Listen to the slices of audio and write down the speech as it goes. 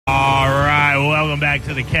back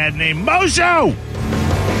to the cat named Mojo.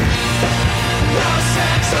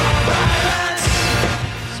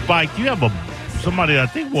 Spike, you have somebody I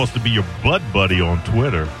think wants to be your butt buddy on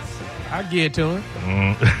Twitter. I give it to him.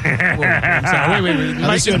 I'm sorry.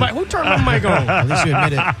 Wait. Who turned my mic on? At least you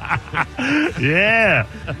admit it. Yeah.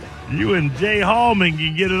 You and Jay Hallman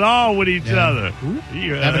can get it on with each other.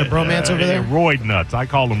 Having a bromance over there? Roid nuts. I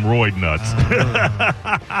call them Roid nuts.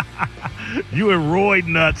 You and Roid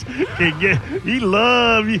nuts can get. He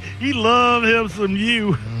love him some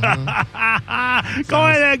you. Go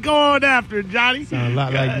on after it, Johnny. Sound a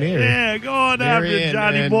lot like Mary. Yeah, go on after it,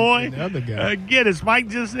 Johnny boy. The other guy. Get it. Spike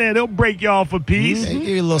just said he'll break you off a piece. Hey, give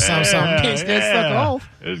you a little something. Can't stand stuck off.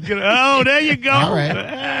 Oh, there you go. All right.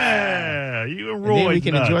 Yeah, you and Roy. And then we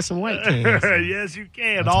can enjoy some white cans. Yes, you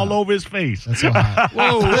can. All over his face. That's so hot.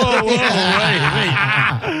 Whoa.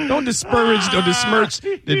 Wait. Don't disparage or besmirch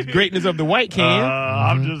the greatness of the white can.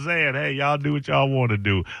 I'm just saying, hey, y'all do what y'all want to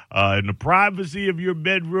do. In the privacy of your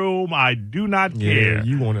bedroom, I do not care. Yeah,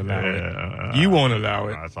 you won't allow it. You won't allow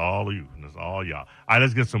it. That's all you. That's all y'all. All right,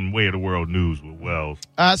 let's get some way of the world news with Wells.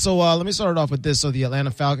 So let me start it off with this. So the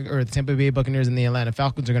the Tampa Bay Buccaneers and the Atlanta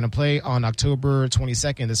Falcons are going to play on October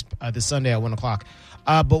 22nd, this Sunday at 1 o'clock.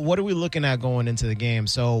 But what are we looking at going into the game?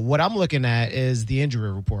 So what I'm looking at is the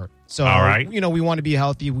injury report. So, all right. We want to be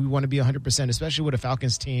healthy. We want to be 100%, especially with a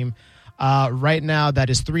Falcons team right now that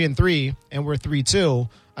is 3-3 and we're 3-2.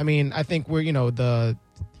 I mean, I think we're,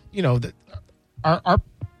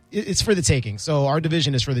 it's for the taking. So our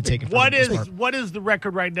division is for the taking. What is the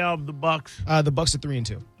record right now of the Bucs? The Bucs are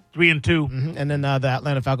 3-2. 3-2. Mm-hmm. And then the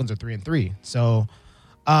Atlanta Falcons are 3-3. So,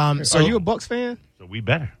 are you a Bucs fan? So we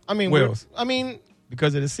better. I mean, Wells.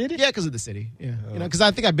 Because of the city? Yeah, because of the city. Yeah, because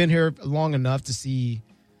I think I've been here long enough to see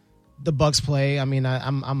the Bucs play. I mean,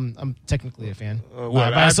 I'm technically a fan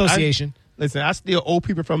by association. Listen, I still owe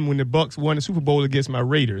people from when the Bucs won the Super Bowl against my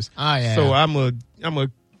Raiders. Yeah. So I'm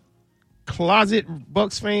a closet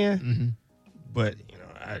Bucs fan, but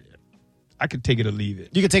I could take it or leave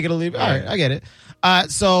it. You could take it or leave it. All right, I get it.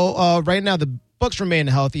 So right now the Bucs remain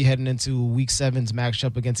healthy heading into Week 7's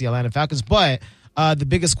matchup against the Atlanta Falcons, but the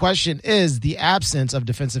biggest question is the absence of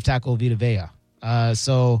defensive tackle Vita Vea.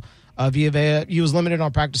 So Vita Vea, he was limited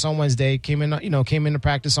on practice on Wednesday, came into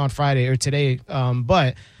practice on Friday or today,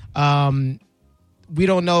 but we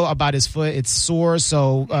don't know about his foot. It's sore,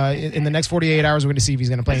 so in the next 48 hours, we're going to see if he's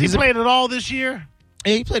going to play. Has he played at all this year?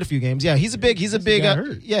 Yeah, he played a few games. Yeah, he's a big he's a big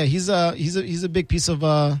big piece of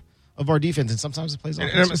our defense, and sometimes it plays on.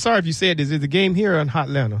 And I'm sorry if you said this. Is the game here in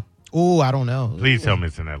Atlanta? Oh, I don't know. Please tell me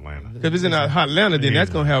it's in Atlanta. Because if it's in Atlanta, then that's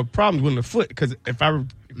going to have problems with the foot. Because if I'm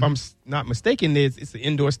not mistaken, it's an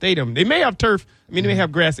indoor stadium. They may have turf. I mean, they may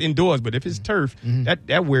have grass indoors, but if it's turf,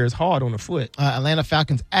 that wears hard on the foot. Atlanta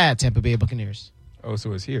Falcons at Tampa Bay Buccaneers. Oh,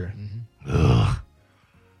 so it's here. Ugh.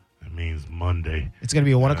 That means Monday. It's going to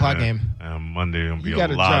be a 1 o'clock game. Monday, going to be You a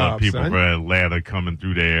got a lot job, of people son. from Atlanta coming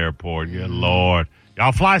through the airport. Yeah, Lord.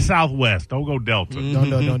 Y'all fly Southwest. Don't go Delta. Don't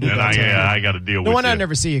do And Delta. I got to deal with No wonder you. I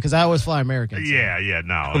never see you because I always fly American. So. Yeah,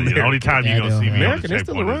 no. The only time you're going to see me on the American, it's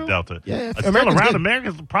still checkpoint is around. Delta. Yeah, It's still American's around. good.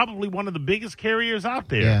 America's probably one of the biggest carriers out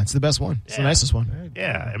there. Yeah, it's the best one. It's the nicest one.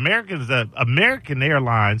 Yeah, American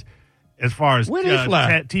Airlines, as far as Where they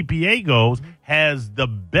fly? TPA goes, has the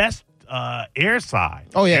best airside.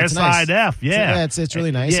 Oh, yeah, it's airside nice. F. Yeah, It's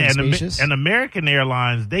really nice and spacious. and American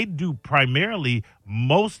Airlines, they do primarily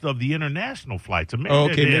most of the international flights. Maybe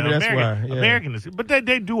that's why. Yeah. American is, but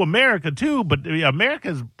they do America too. But America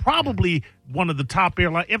is probably one of the top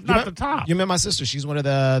airlines, if not the top. You met my sister. She's one of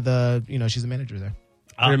the she's the manager there.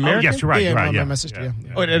 Yes, you're right. Yeah, you're right. my sister.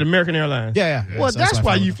 Yeah. Oh, at American Airlines. Yeah. Well, So that's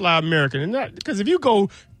why I you followed fly American, and not because if you go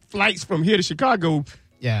flights from here to Chicago,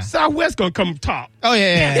 Yeah. Southwest gonna come top. Oh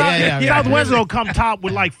yeah. Southwest will come top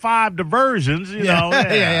with like 5 diversions. You know.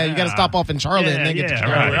 Yeah. You got to stop off in Charlotte and then get to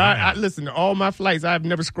Chicago. Right. I listen to all my flights. I've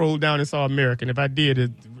never scrolled down and saw American. If I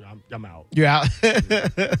did, I'm out. You're out.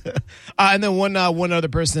 And then one other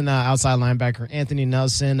person, outside linebacker Anthony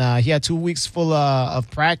Nelson. He had 2 weeks full of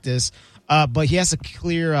practice, but he has a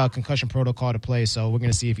clear concussion protocol to play. So we're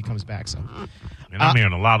going to see if he comes back. So. And I'm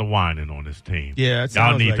hearing a lot of whining on this team. Yeah, it y'all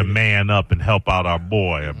sounds need like to it. man up and help out our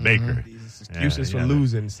boy, Baker. These excuses for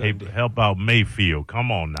losing. Hey, Sunday. help out Mayfield.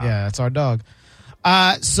 Come on now. Yeah, that's our dog.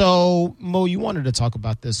 So, Mo, you wanted to talk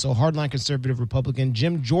about this. So, hardline conservative Republican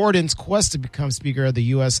Jim Jordan's quest to become Speaker of the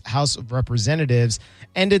U.S. House of Representatives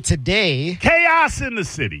ended today. Chaos in the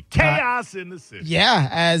city. Chaos in the city. Yeah,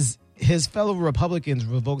 as his fellow Republicans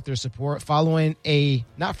revoked their support following a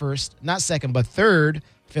not first, not second, but third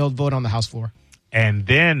failed vote on the House floor. And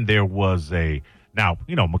then there was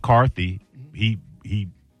McCarthy, he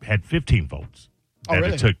had 15 votes that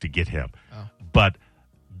really? it took to get him. But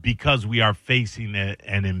because we are facing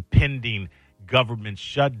an impending government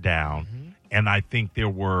shutdown. And I think there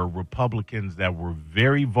were Republicans that were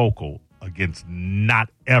very vocal against not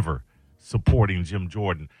ever supporting Jim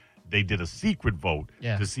Jordan. They did a secret vote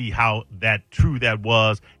to see how true that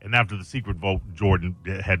was, and after the secret vote, Jordan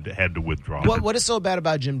had to withdraw. What is so bad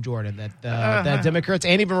about Jim Jordan that Democrats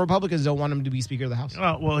and even Republicans don't want him to be Speaker of the House?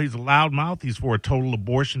 Well, he's a loudmouth. He's for a total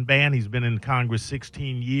abortion ban. He's been in Congress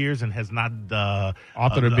 16 years and has not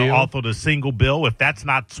authored a single bill. If that's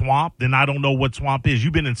not swamp, then I don't know what swamp is.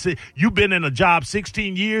 You've been in a job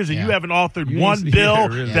 16 years and you haven't authored one bill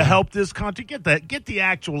to help this country. Get the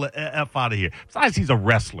actual F out of here. Besides, he's a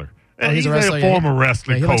wrestler. He's a former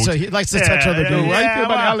wrestling coach. He likes to touch other people. Why do you feel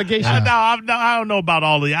about the allegations? I don't know about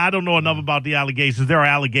all the. I don't know enough about the allegations. There are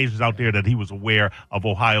allegations out there that he was aware of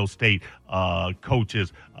Ohio State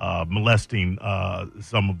coaches molesting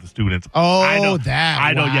some of the students. I know.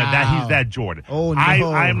 Wow. He's that Jordan. Oh, no.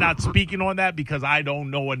 I am not speaking on that because I don't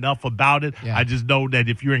know enough about it. Yeah. I just know that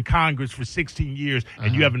if you're in Congress for 16 years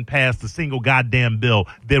and you haven't passed a single goddamn bill,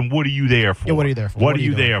 then what are you there for? Yeah, what are you there for? What are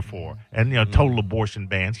you there for? And total abortion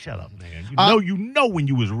ban. Shut up, man. You know when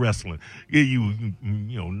you was wrestling, you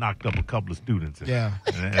knocked up a couple of students.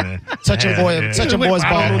 Touching boys'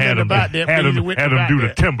 ball. Had them do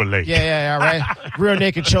the Timberlake. Yeah, right. Real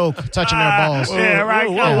naked choke, touching their balls. Yeah, right.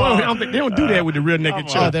 Whoa. They don't do that with the real naked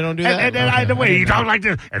choke. Oh, they don't do that? And either way, he talks like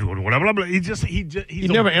this. He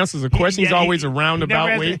never answers a question. He's always a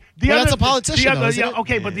roundabout way. That's a politician,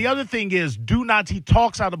 but the other thing is, he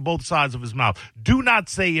talks out of both sides of his mouth. Do not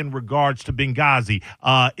say in regards to Benghazi,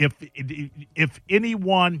 if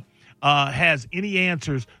anyone has any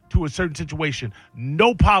answers to a certain situation,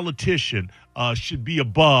 no politician should be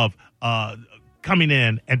above coming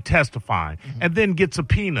in and testifying, and then get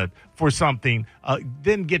subpoenaed for something, and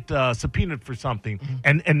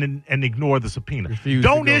ignore the subpoena.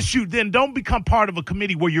 Don't become part of a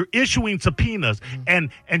committee where you're issuing subpoenas and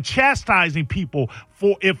chastising people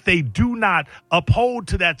for if they do not uphold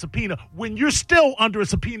to that subpoena when you're still under a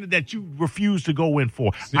subpoena that you refuse to go in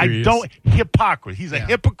for. Hypocrite. He's a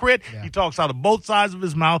hypocrite. Yeah. He talks out of both sides of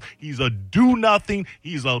his mouth. He's a do-nothing.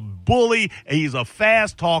 He's a bully. He's a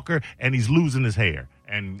fast talker, and he's losing his hair.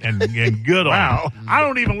 And good on him. I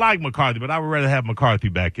don't even like McCarthy, but I would rather have McCarthy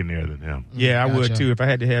back in there than him. Yeah, I would too. If I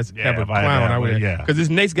had to have a clown, I would. Yeah. Because this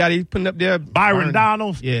next guy he's putting up there, Byron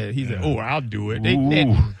Donalds. Yeah, he's like, I'll do it.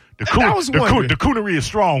 The coonery is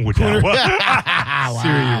strong with that.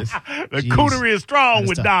 Serious. The coonery is strong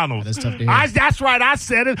with Donald. That's right. I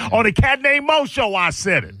said it on the Cat Named Mo show. I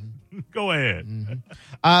said it. Go ahead.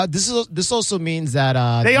 This also means that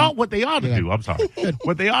what they ought to do. I'm sorry.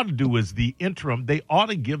 What they ought to do is the interim. They ought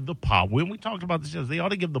to give the power. When we talked about this, they ought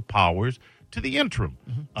to give the powers to the interim.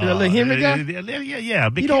 To the little Henry guy.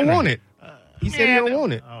 Yeah. He don't want it. He said he don't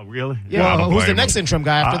want it. Oh, really? Yeah. Well, who's the next interim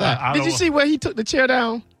guy after that? Did you see where he took the chair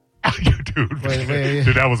down? Dude,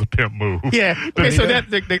 that was a pimp move. Yeah. Okay, so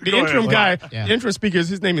that the interim guy, the interim speaker,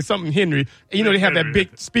 his name is something Henry. And, they have that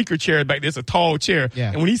big speaker chair back there. It's a tall chair.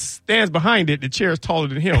 Yeah. And when he stands behind it, the chair is taller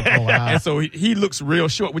than him. Oh, wow. And so he looks real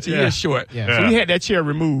short, which he is short. Yeah. So he had that chair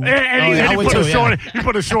removed. He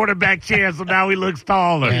put a shorter back chair, so now he looks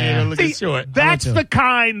taller. Yeah, looking short. That's the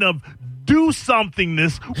kind of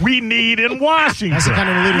do-somethingness we need in Washington. That's the kind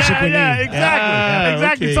of leadership we need. Yeah,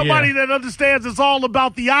 exactly. Okay, somebody that understands it's all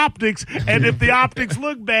about the optics, and if the optics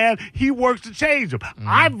look bad, he works to change them.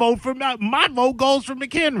 I vote for my vote goes for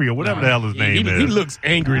McHenry or whatever the hell his name is. He looks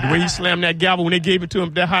angry the way he slammed that gavel when they gave it to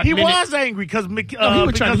him that hot minute. He was angry because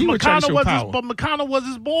McConnell was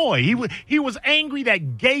his boy. He was angry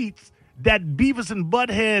that Gates, that Beavis and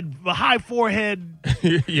Butthead, high forehead,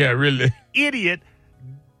 really idiot,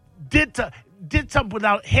 did something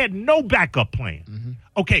had no backup plan.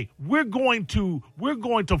 Okay, we're going to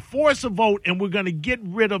force a vote and we're going to get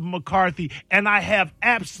rid of McCarthy, and I have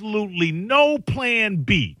absolutely no plan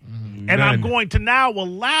B. And I'm going to now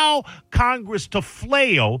allow Congress to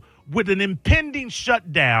flail with an impending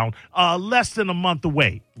shutdown less than a month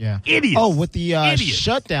away. Yeah. Idiots. Oh, with the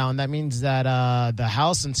shutdown, that means that the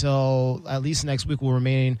House until at least next week will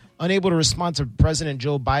remain unable to respond to President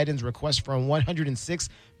Joe Biden's request for a $106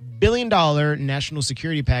 billion national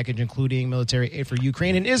security package, including military aid for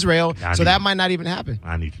Ukraine and Israel. So that might not even happen.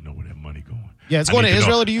 I need to know where that money going. Yeah, it's going to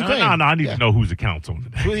Israel or to Ukraine. No, I need to know who's the council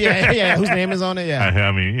on it. Yeah, whose name is on it. Yeah,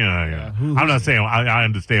 I mean, I'm not saying I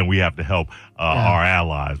understand we have to help our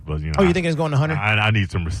allies, but Oh, you think it's going to Hunter? I need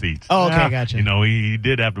some receipts. Oh, okay, gotcha. He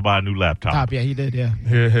did have to buy a new laptop. Yeah, he did.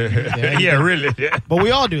 Yeah, really. But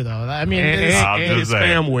we all do, though. I mean, and his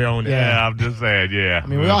family on it. Yeah, I'm just saying. Yeah, I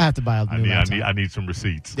mean, we all have to buy a new laptop. I need some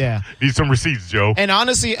receipts. Yeah, need some receipts, Joe. And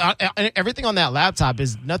honestly, everything on that laptop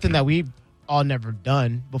is nothing that we've all never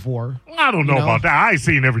done before. I don't know about that. I ain't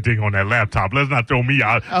seen everything on that laptop. Let's not throw me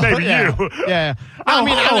out. Maybe you. Yeah.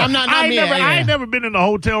 I ain't never been in a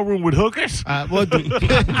hotel room with hookers. Well,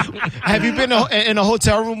 have you been in a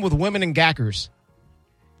hotel room with women and gackers?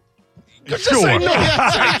 Sure.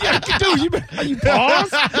 Dude, you pause?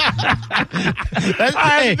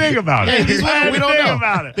 I didn't think about it. These women, we don't know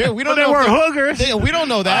about it. We don't know they were hookers. We don't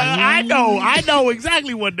know that. I know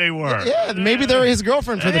exactly what they were. Yeah, maybe they were his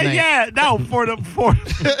girlfriend for the night. Yeah, no,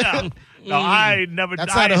 no, I never.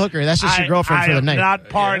 That's not a hooker. That's just your girlfriend for the night. I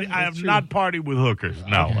have not partied with hookers.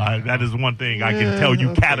 No, that is one thing I can tell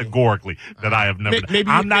you categorically that I have never.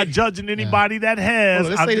 I'm not judging anybody that has.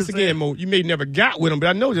 Let's say this again, Mo. You may never got with them, but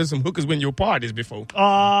I know there's some hookers when your parties before.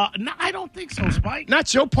 No, I don't think so, Spike.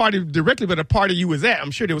 Not your party directly, but a party you was at.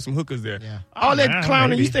 I'm sure there was some hookers there. Yeah. All that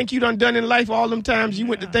clowning you think you done in life all them times you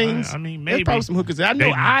went to things. I mean, maybe there's probably some hookers there. I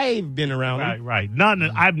know I've been around them. Right. None.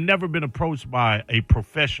 I've never been approached by a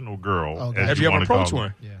professional girl. Okay. Have you ever approached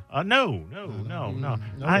one? Yeah. No.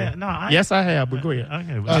 Yes, I have, but go ahead.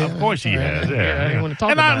 Okay, well, of course she has. Yeah. I didn't want to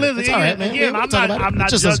talk about it. It's all right, man. Again, I'm not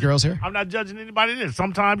just us girls here. I'm not judging anybody there.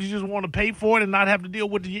 Sometimes you just want to pay for it and not have to deal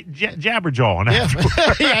with the jabberjaw.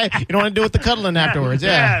 Yeah, you don't want to deal with the cuddling afterwards.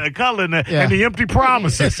 Yeah, the cuddling and the empty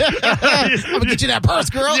promises. I'm gonna get you that purse,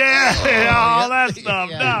 girl. All that stuff.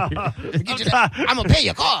 No, I'm gonna pay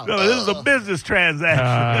your car. No, this is a business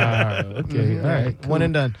transaction. Okay, all right, one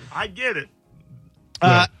and done. I get it.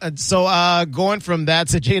 So going from that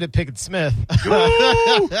to Jada Pinkett Smith.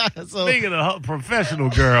 Speaking of professional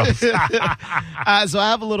girls. So I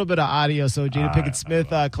have a little bit of audio. So Jada Pinkett Smith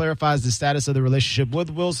clarifies the status of the relationship with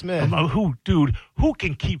Will Smith. Who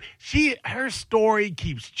can keep her story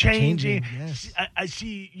keeps changing. Yes.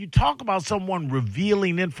 You talk about someone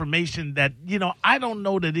revealing information that, I don't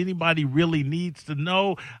know that anybody really needs to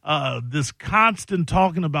know. This constant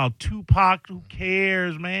talking about Tupac, who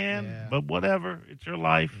cares, man? Yeah. But whatever, it's your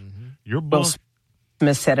life, your book. Will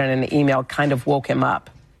Smith said in an email kind of woke him up.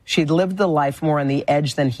 She'd lived the life more on the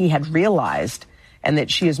edge than he had realized, and that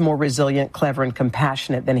she is more resilient, clever, and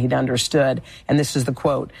compassionate than he'd understood. And this is the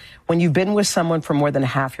quote. When you've been with someone for more than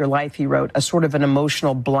half your life, he wrote, a sort of an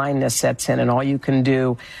emotional blindness sets in, and all you can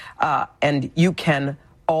do, and you can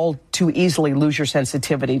all too easily lose your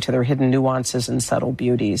sensitivity to their hidden nuances and subtle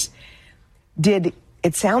beauties.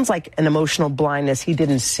 It sounds like an emotional blindness. He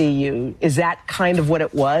didn't see you. Is that kind of what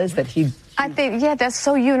it was that he... I think, that's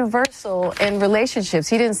so universal in relationships.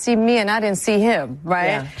 He didn't see me and I didn't see him, right?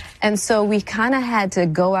 Yeah. And so we kind of had to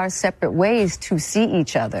go our separate ways to see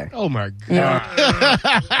each other. Oh, my God.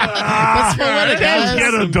 That's poetic, guys.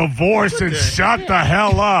 Get a divorce and shut the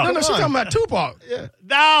hell up. No, she's talking about Tupac. Yeah.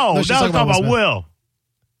 No, she's talking about Will.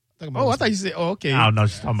 I thought you said, okay. No,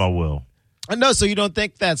 she's talking about Will. No, so you don't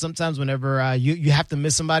think that sometimes whenever you have to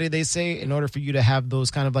miss somebody, they say, in order for you to have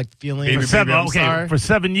those kind of like feelings? For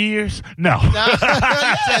 7 years? No.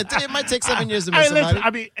 It might take 7 years to miss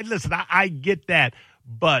somebody. Listen, I get that,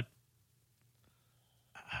 but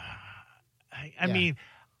I mean,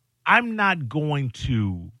 I'm not going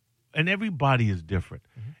to, and everybody is different.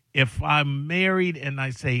 Mm-hmm. If I'm married and I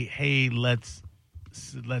say, hey, let's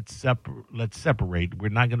separate, we're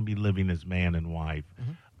not going to be living as man and wife.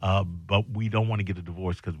 Mm-hmm. But we don't want to get a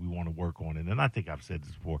divorce because we want to work on it. And I think I've said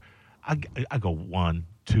this before. I go 1,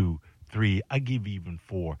 2, 3. I give even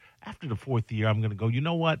 4. After the 4th year, I'm going to go, you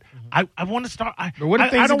know what? I want to start. But what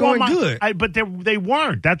if things are going good? But they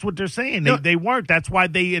weren't. That's what they're saying. They weren't. That's why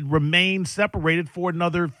they had remained separated for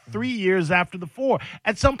another 3 years after the 4.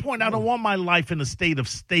 At some point, I don't want my life in a state of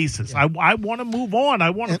stasis. Yeah. I want to move on.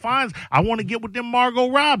 I want to get with them Margot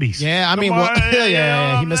Robbies. Yeah, I mean,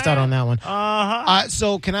 he missed out on that one. Uh-huh.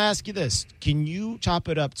 So can I ask you this? Can you chop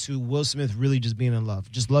it up to Will Smith really just being in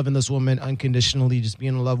love? Just loving this woman unconditionally, just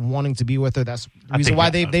being in love, wanting to be with her? That's the reason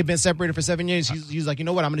why they've been separated for 7 years. He's like, you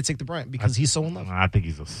know what? I'm going to take the brunt because he's so in love. I think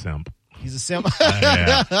he's a simp. He's a simp. You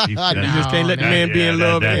just can't let the man be in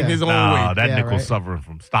love in his own way. That nickel's suffering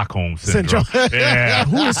from Stockholm syndrome. Yeah.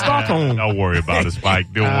 Who is Stockholm? Don't worry about it, Spike.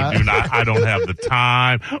 I don't have the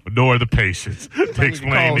time nor the patience to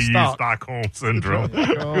explain to you Stockholm syndrome.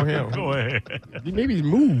 Go ahead. Maybe he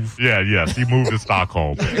moved. Yes, he moved to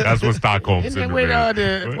Stockholm. That's what Stockholm syndrome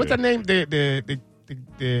is. What's the name? The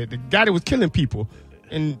the guy that was killing people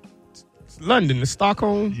in London, the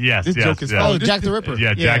Stockholm. Yes, this joke is Oh, Jack the Ripper.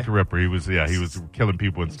 Yeah, Jack the Ripper. He was killing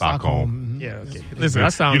people in Stockholm. Yeah, okay. Listen, I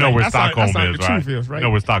sound where Stockholm is, right? Truth is, right? You know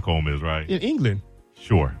where Stockholm is, right? In England.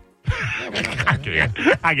 Sure. I can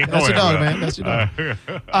go That's your dog, ahead, man. That's your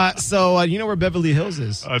dog. So you know where Beverly Hills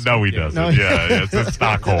is? No, he doesn't. No. Yeah, it's in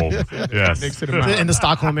Stockholm. Yes. Next to the mountain. In the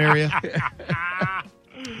Stockholm area.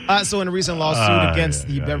 So in a recent lawsuit against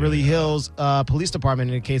the Beverly Hills Police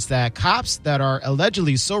Department indicates that cops that are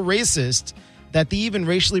allegedly so racist that they even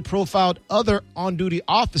racially profiled other on-duty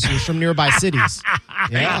officers from nearby cities.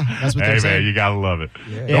 Yeah, that's what they're saying. Hey, man, you got to love it.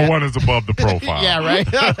 Yeah. No one is above the profile. Yeah, right?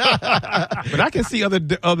 But I can see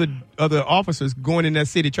other officers going in that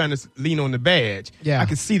city trying to lean on the badge. Yeah. I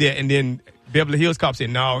can see that, and then Beverly Hills cops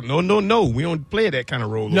said, no, we don't play that kind of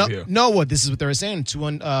role over here. No, this is what they were saying. Two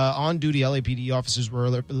on-duty LAPD officers were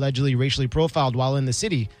allegedly racially profiled while in the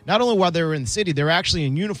city. Not only while they were in the city, they were actually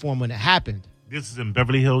in uniform when it happened. This is in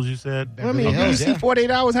Beverly Hills, you said? Beverly Hills, you see 48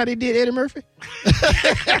 Hours how they did Eddie Murphy?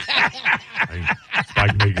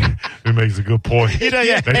 Spike makes a good point. You know,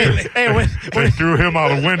 yeah. They threw him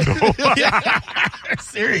out a window.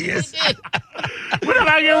 Serious. What did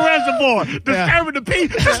I get arrested for? Disturbing the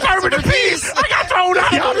peace. Disturbing the peace. I got thrown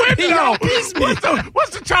out of the window.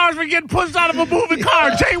 What's the charge for getting pushed out of a moving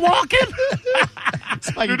car? Jaywalking?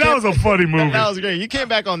 Dude, that was a funny movie. That was great. You came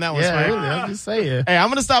back on that one, Yeah, Spike. really, I'm just saying. Hey, I'm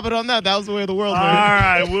going to stop it on that. That was the way of the world, All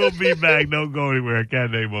man. right, we'll be back. Don't go anywhere.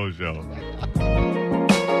 Cat Named Mo Show.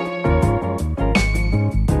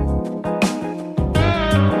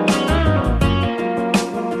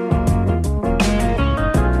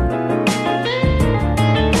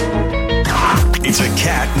 It's a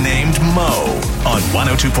cat named Mo on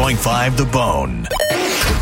 102.5 The Bone.